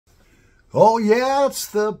Oh yeah, it's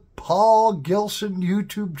the Paul Gilson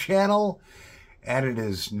YouTube channel, and it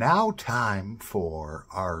is now time for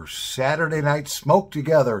our Saturday night smoke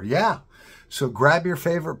together. Yeah, so grab your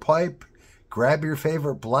favorite pipe, grab your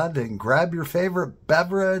favorite blend, and grab your favorite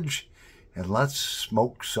beverage, and let's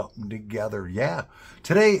smoke something together. Yeah,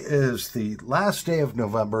 today is the last day of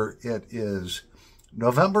November. It is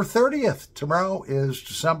November 30th. Tomorrow is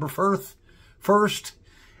December 1st,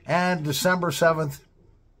 and December 7th,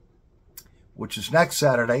 which is next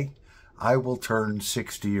Saturday, I will turn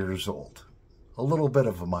 60 years old. A little bit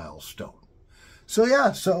of a milestone. So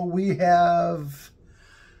yeah, so we have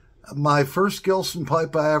my first Gilson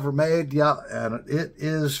pipe I ever made. Yeah, and it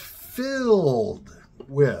is filled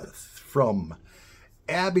with, from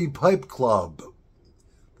Abbey Pipe Club,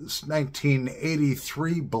 this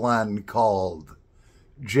 1983 blend called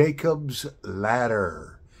Jacob's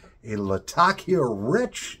Ladder. A Latakia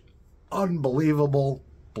rich, unbelievable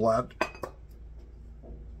blend.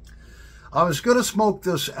 I was going to smoke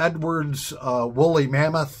this Edwards Woolly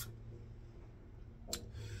Mammoth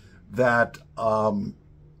that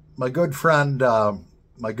my good friends,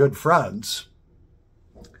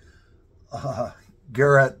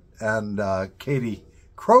 Garrett and Katie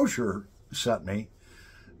Crozier sent me,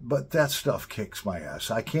 but that stuff kicks my ass.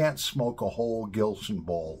 I can't smoke a whole Gilson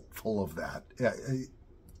bowl full of that.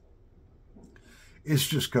 It's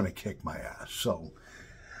just going to kick my ass. So,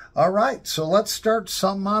 all right, so let's start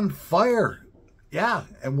something on fire. Yeah,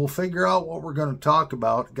 and we'll figure out what we're going to talk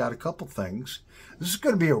about. Got a couple things. This is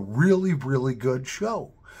going to be a really, really good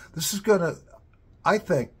show. This is going to, I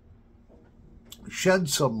think, shed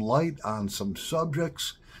some light on some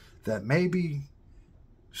subjects that maybe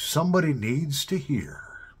somebody needs to hear.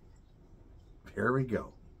 Here we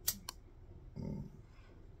go.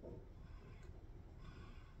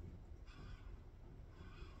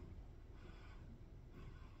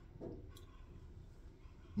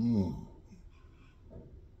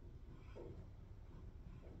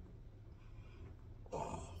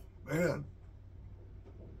 Oh, man.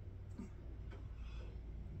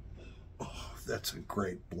 Oh, that's a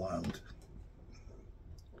great blend.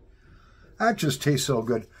 That just tastes so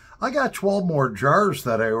good. I got 12 more jars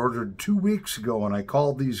that I ordered 2 weeks ago, and I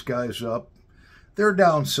called these guys up. They're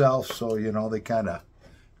down south, so, you know, they kind of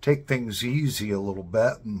take things easy a little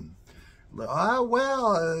bit. And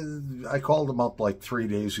I called them up like 3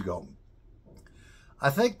 days ago. I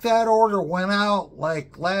think that order went out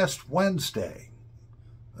like last Wednesday.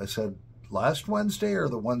 I said, last Wednesday or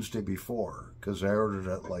the Wednesday before? Because I ordered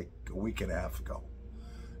it like a week and a half ago.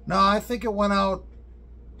 No, I think it went out,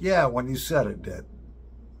 yeah, when you said it did.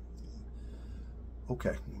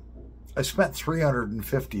 Okay. I spent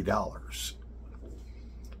 $350.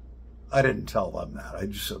 I didn't tell them that. I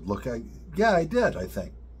just said, look, yeah, I did, I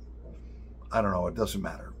think. I don't know. It doesn't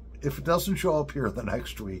matter. If it doesn't show up here the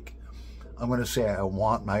next week, I'm going to say I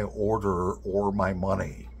want my order or my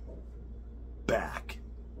money back.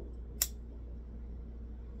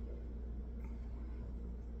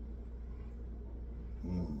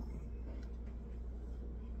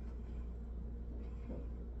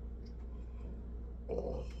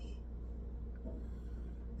 Oh.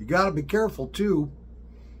 You got to be careful too.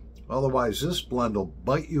 Otherwise, this blend will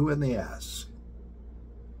bite you in the ass.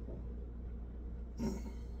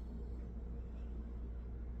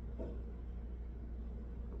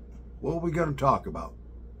 What are we going to talk about?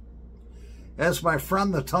 As my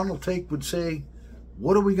friend the Tunnel Take would say,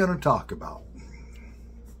 what are we going to talk about?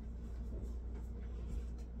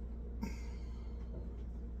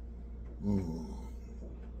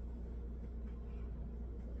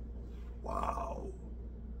 Wow.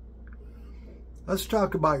 Let's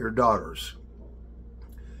talk about your daughters.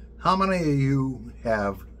 How many of you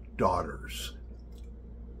have daughters?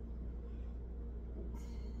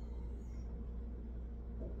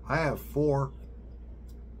 I have 4.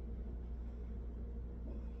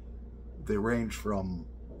 They range from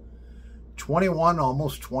 21,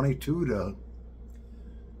 almost 22, to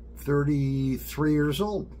 33 years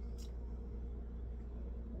old.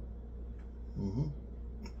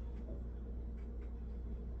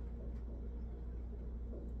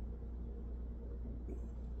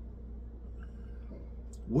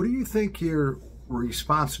 What do you think your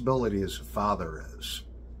responsibility as a father is?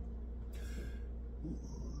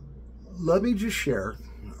 Let me just share.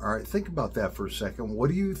 All right, think about that for a second.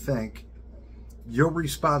 What do you think your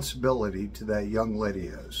responsibility to that young lady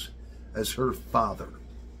is as her father?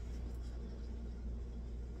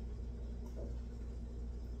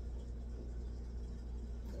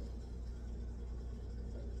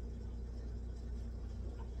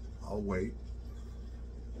 I'll wait.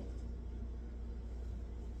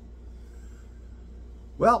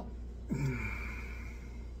 Well,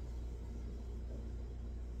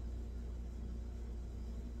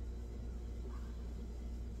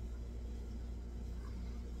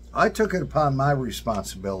 I took it upon my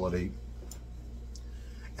responsibility,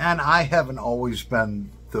 and I haven't always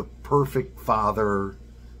been the perfect father,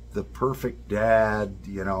 the perfect dad,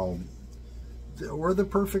 you know, or the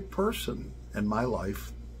perfect person in my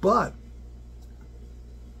life, but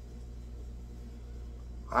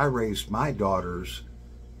I raised my daughters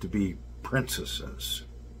to be princesses.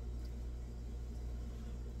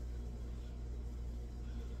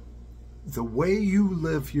 The way you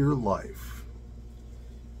live your life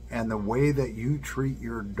and the way that you treat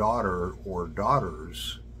your daughter or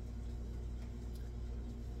daughters,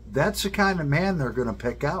 that's the kind of man they're going to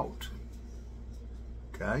pick out.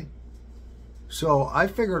 Okay? So I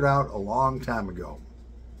figured out a long time ago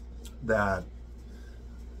that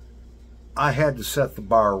I had to set the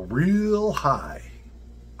bar real high,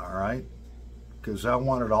 all right? Because I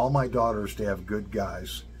wanted all my daughters to have good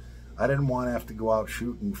guys. I didn't want to have to go out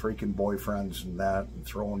shooting freaking boyfriends and that and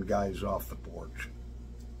throwing guys off the porch.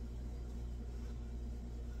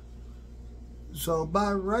 So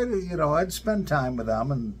about right, you know, I'd spend time with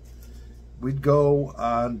them and we'd go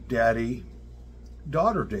on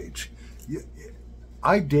daddy-daughter dates.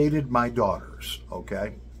 I dated my daughters,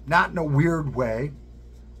 okay? Not in a weird way,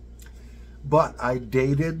 but I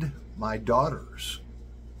dated my daughters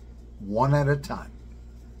one at a time.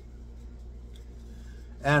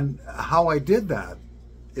 And how I did that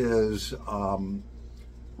is,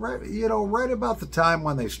 right about the time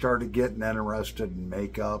when they started getting interested in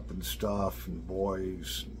makeup and stuff and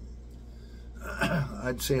boys,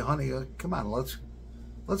 I'd say, honey, come on, let's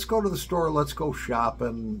go to the store, let's go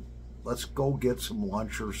shopping, let's go get some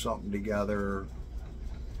lunch or something together.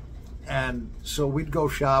 And so we'd go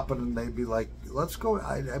shopping and they'd be like, let's go,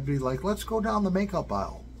 I'd be like, let's go down the makeup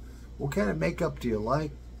aisle. What kind of makeup do you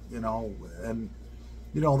like? You know, and,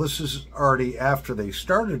 you know, this is already after they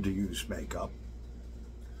started to use makeup.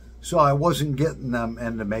 So I wasn't getting them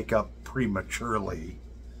into makeup prematurely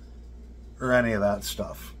or any of that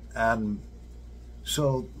stuff. And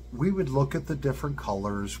so we would look at the different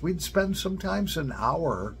colors. We'd spend sometimes an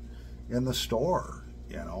hour in the store,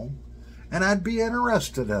 you know, and I'd be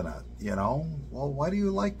interested in it, you know. Well, why do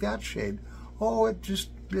you like that shade? Oh, it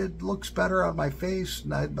looks better on my face,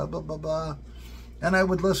 and I'd blah, blah, blah, blah. And I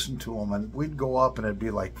would listen to them, and we'd go up, and it'd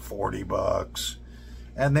be like $40.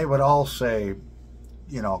 And they would all say,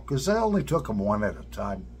 you know, because I only took them one at a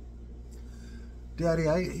time. Daddy,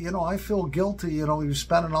 I feel guilty, you know, you're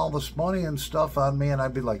spending all this money and stuff on me. And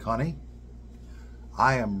I'd be like, honey,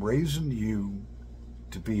 I am raising you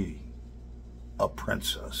to be a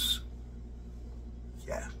princess.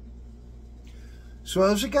 Yeah. So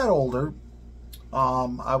as I got older,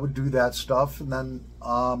 I would do that stuff. And then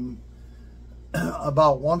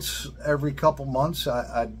about once every couple months,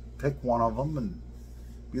 I'd pick one of them and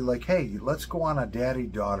be like, hey, let's go on a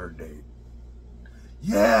daddy-daughter date.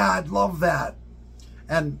 Yeah, I'd love that.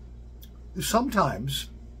 And sometimes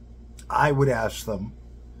I would ask them,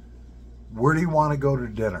 where do you want to go to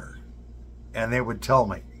dinner? And they would tell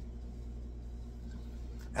me.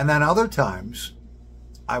 And then other times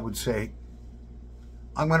I would say,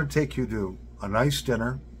 I'm going to take you to a nice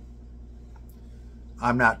dinner.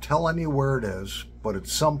 I'm not telling you where it is, but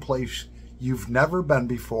it's someplace you've never been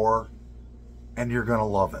before and you're going to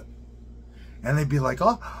love it. And they'd be like,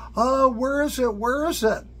 oh, where is it? Where is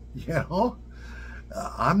it? You know,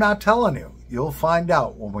 I'm not telling you. You'll find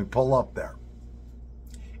out when we pull up there.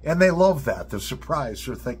 And they love that. They're surprised.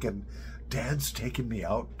 They're thinking, Dad's taking me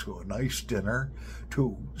out to a nice dinner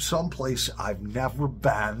to someplace I've never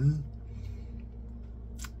been.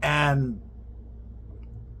 And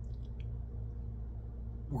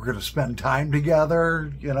we're going to spend time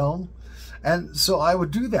together, you know. And so I would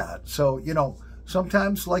do that. So, you know,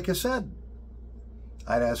 sometimes, like I said,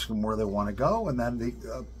 I'd ask them where they want to go. And then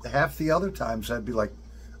half the other times I'd be like,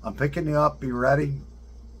 I'm picking you up. Be ready.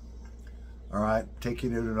 All right.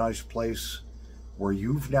 Taking you to a nice place where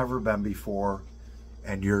you've never been before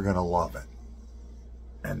and you're going to love it.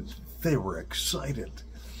 And they were excited.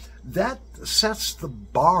 That sets the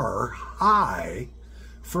bar high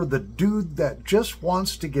for the dude that just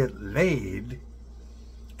wants to get laid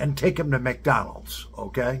and take him to McDonald's,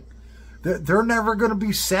 okay? They're never going to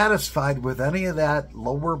be satisfied with any of that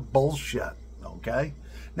lower bullshit, okay?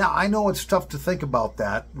 Now, I know it's tough to think about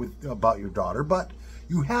that about your daughter, but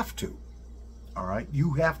you have to, all right?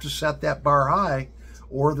 You have to set that bar high,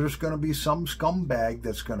 or there's going to be some scumbag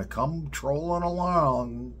that's going to come trolling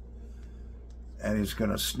along and he's going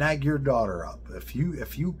to snag your daughter up. If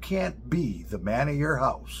you can't be the man of your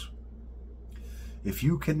house, If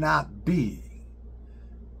you cannot be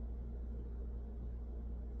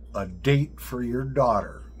a date for your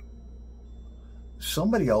daughter,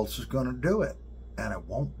 somebody else is going to do it, and it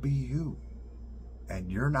won't be you,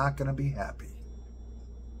 and you're not going to be happy.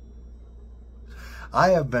 I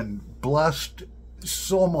have been blessed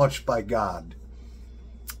so much by God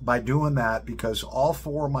by doing that, because all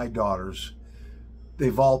 4 of my daughters,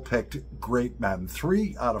 they've all picked great men.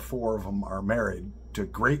 3 out of 4 of them are married to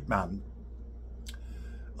great men.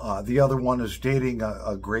 The other one is dating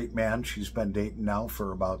a great man. She's been dating now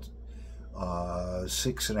for about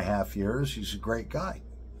 6.5 years. He's a great guy,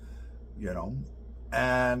 you know.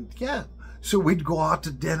 And yeah, so we'd go out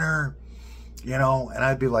to dinner, you know, and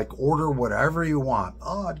I'd be like, order whatever you want.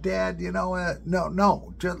 Oh, Dad, you know,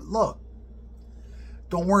 no, just look,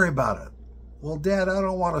 don't worry about it. Well, Dad, I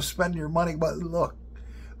don't want to spend your money, but look,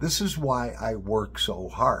 this is why I work so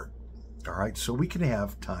hard, all right? So we can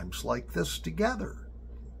have times like this together,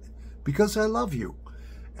 because I love you.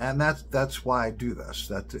 And that's why I do this.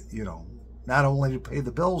 That, you know, not only to pay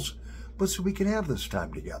the bills, but so we can have this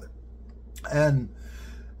time together. And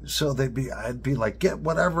so I'd be like, get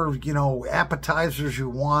whatever, you know, appetizers you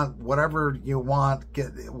want, whatever you want,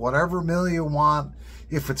 get whatever meal you want.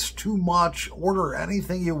 If it's too much, order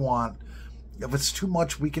anything you want. If it's too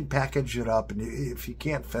much, we can package it up, and if you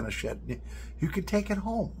can't finish it, you can take it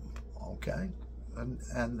home, okay,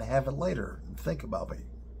 and have it later and think about me,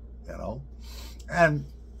 you know. And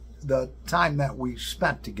the time that we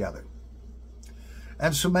spent together.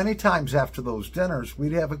 And so many times after those dinners,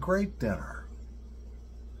 we'd have a great dinner.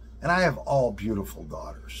 And I have all beautiful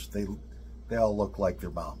daughters. They all look like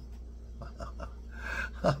their mom.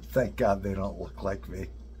 Thank God they don't look like me.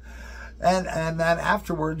 And then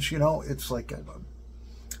afterwards, you know, it's like,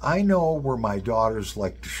 I know where my daughters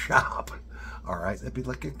like to shop. All right, they'd be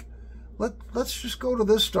like, let's just go to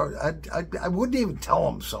this store. I wouldn't even tell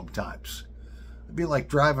them sometimes. It'd be like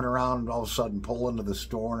driving around and all of a sudden pull into the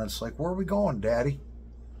store, and it's like, where are we going, Daddy?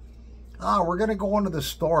 Oh, we're going to go into the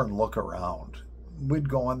store and look around. We'd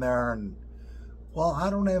go in there and, well,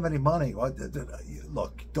 I don't have any money.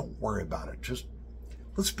 Look, don't worry about it. Just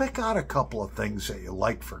let's pick out a couple of things that you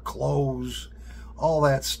like for clothes, all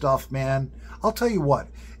that stuff, man. I'll tell you what,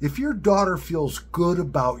 if your daughter feels good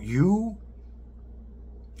about you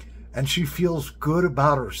and she feels good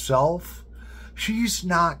about herself, she's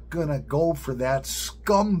not going to go for that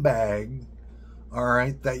scumbag, all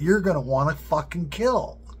right, that you're going to want to fucking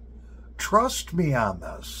kill. Trust me on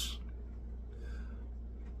this.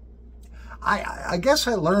 I guess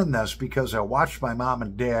I learned this because I watched my mom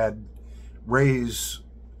and dad raise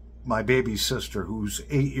my baby sister, who's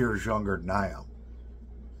 8 years younger than I am.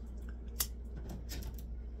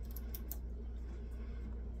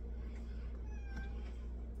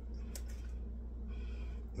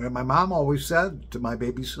 And my mom always said to my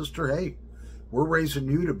baby sister, hey, we're raising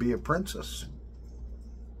you to be a princess.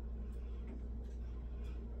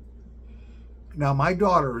 Now, my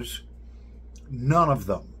daughters, none of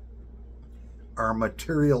them are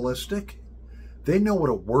materialistic. They know what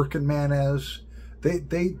a working man is.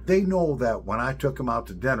 They know that when I took them out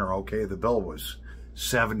to dinner, okay, the bill was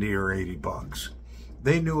 70 or 80 bucks.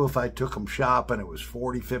 They knew if I took them shopping, it was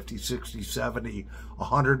 40, 50, 60, 70,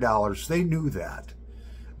 $100. They knew that.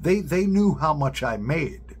 They knew how much I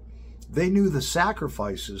made. They knew the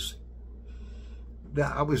sacrifices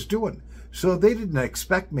that I was doing. So they didn't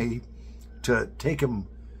expect me to take them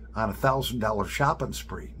on $1,000 shopping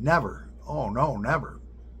spree. Never. Oh, no, never.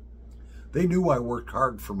 They knew I worked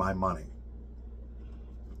hard for my money.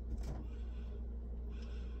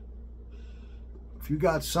 If you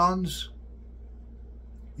got sons,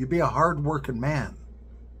 you be a hard-working man.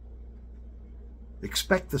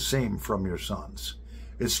 Expect the same from your sons.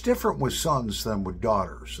 It's different with sons than with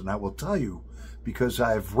daughters, and I will tell you because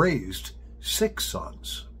I've raised 6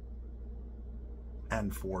 sons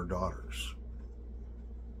and 4 daughters.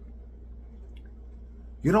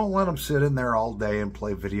 You don't let them sit in there all day and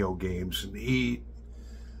play video games and eat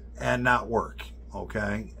and not work,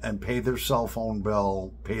 okay? And pay their cell phone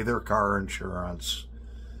bill, pay their car insurance.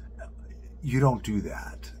 You don't do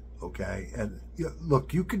that, okay? And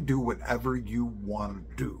look, you can do whatever you want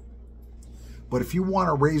to do. But if you want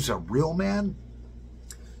to raise a real man,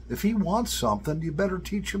 if he wants something, you better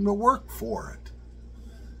teach him to work for it.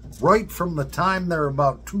 Right from the time they're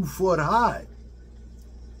about 2 foot high.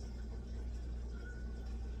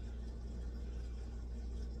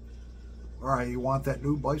 All right, you want that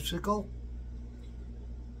new bicycle?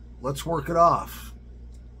 Let's work it off.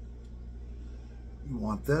 You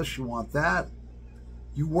want this, you want that?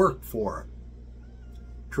 You work for it.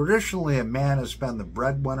 Traditionally, a man has been the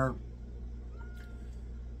breadwinner,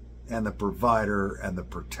 and the provider and the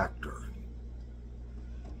protector.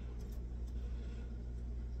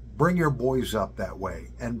 Bring your boys up that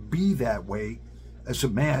way and be that way as a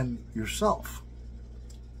man yourself.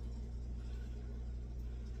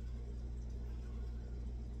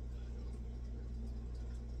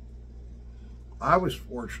 I was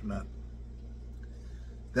fortunate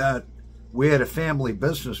that we had a family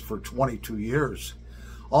business for 22 years.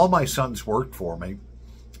 All my sons worked for me,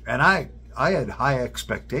 and I had high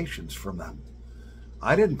expectations from them.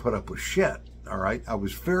 I didn't put up with shit, all right? I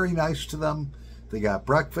was very nice to them. They got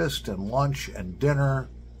breakfast and lunch and dinner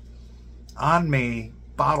on me,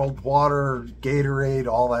 bottled water, Gatorade,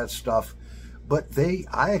 all that stuff. But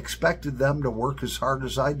I expected them to work as hard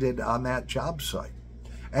as I did on that job site.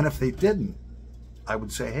 And if they didn't, I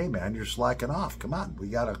would say, hey man, you're slacking off. Come on, we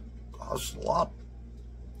got to hustle up.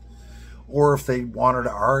 Or if they wanted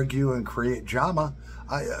to argue and create drama,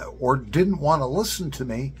 or didn't want to listen to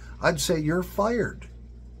me, I'd say, you're fired.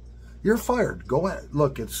 You're fired. Go in.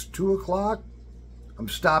 Look, it's 2 o'clock. I'm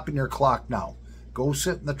stopping your clock now. Go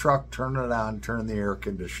sit in the truck, turn it on, turn the air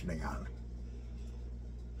conditioning on.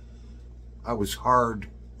 I was hard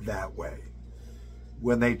that way.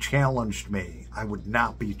 When they challenged me, I would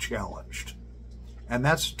not be challenged. And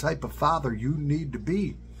that's the type of father you need to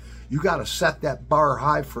be. You got to set that bar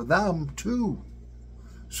high for them too,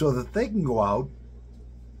 so that they can go out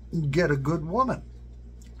and get a good woman.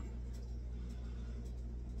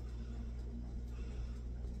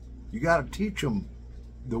 You got to teach them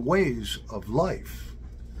the ways of life,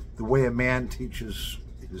 the way a man teaches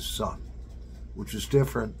his son, which is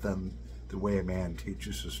different than the way a man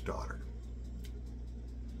teaches his daughter.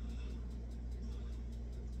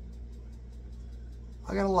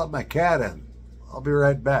 I gotta let my cat in. I'll be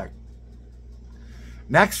right back.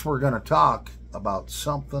 Next, we're going to talk about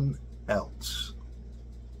something else.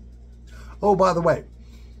 Oh, by the way,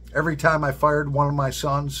 every time I fired one of my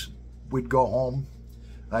sons, we'd go home.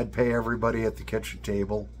 I'd pay everybody at the kitchen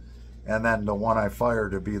table. And then the one I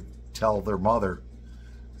fired would tell their mother,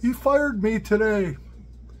 "You fired me today."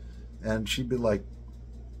 And she'd be like,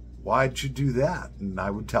 "Why'd you do that?" And I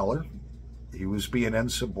would tell her he was being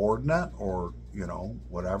insubordinate or, you know,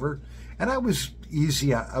 whatever. And I was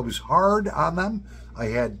easy. I was hard on them. I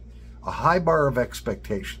had a high bar of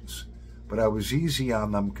expectations, but I was easy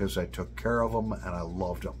on them because I took care of them and I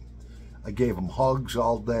loved them. I gave them hugs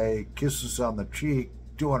all day, kisses on the cheek,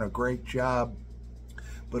 doing a great job.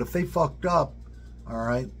 But if they fucked up, all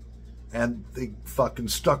right, and they fucking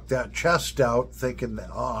stuck that chest out thinking that,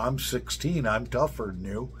 oh, I'm 16, I'm tougher than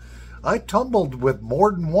you, I tumbled with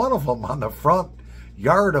more than one of them on the front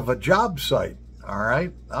yard of a job site, all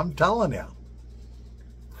right? I'm telling you.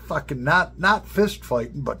 Fucking not fist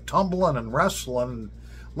fighting, but tumbling and wrestling.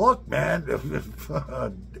 Look, man,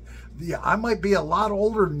 I might be a lot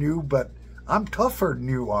older than you, but I'm tougher than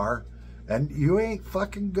you are, and you ain't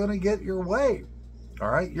fucking gonna get your way. All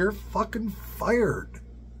right, you're fucking fired.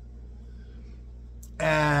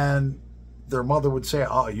 And their mother would say,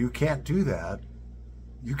 "Oh, you can't do that.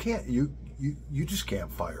 You can't. You just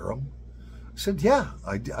can't fire him." I said, "Yeah,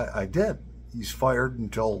 I did. He's fired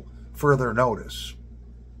until further notice."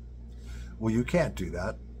 "Well, you can't do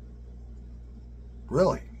that."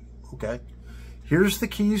 "Really? Okay. Here's the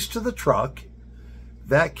keys to the truck.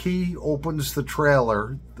 That key opens the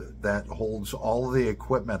trailer that holds all of the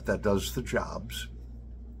equipment that does the jobs.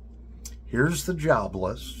 Here's the job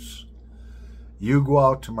lists. You go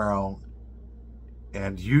out tomorrow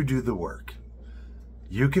and you do the work.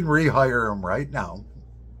 You can rehire him right now.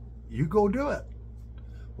 You go do it."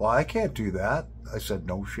 "Well, I can't do that." I said,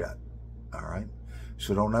 "No shit. All right.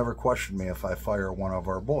 So don't ever question me if I fire one of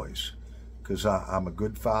our boys, because I'm a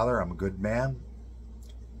good father, I'm a good man,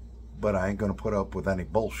 but I ain't going to put up with any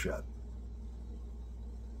bullshit.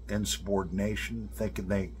 Insubordination, thinking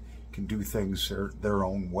they can do things their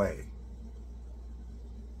own way."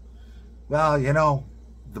 Well, you know,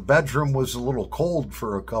 the bedroom was a little cold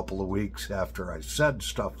for a couple of weeks after I said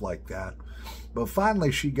stuff like that, but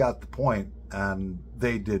finally she got the point, and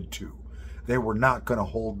they did too. They were not going to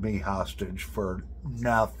hold me hostage for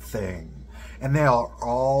nothing. And they are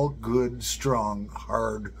all good, strong,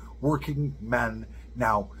 hard working men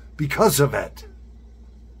now because of it.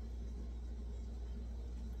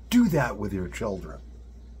 Do that with your children.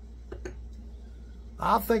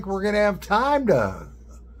 I think we're going to have time to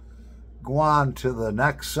go on to the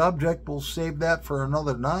next subject. We'll save that for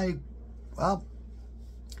another night. Well,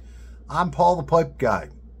 I'm Paul the Pipe Guy.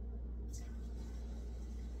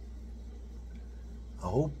 I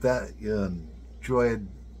hope that you enjoyed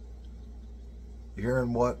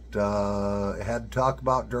hearing what I had to talk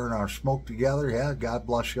about during our smoke together. Yeah, God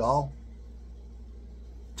bless you all.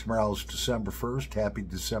 Tomorrow's December 1st. Happy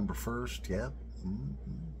December 1st. Yeah.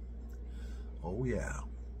 Oh, yeah.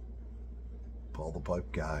 Paul the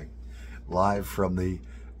Pipe Guy. Live from the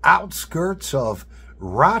outskirts of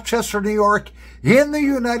Rochester, New York, in the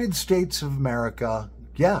United States of America.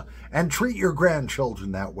 Yeah. And treat your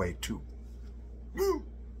grandchildren that way, too.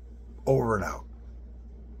 Over and out.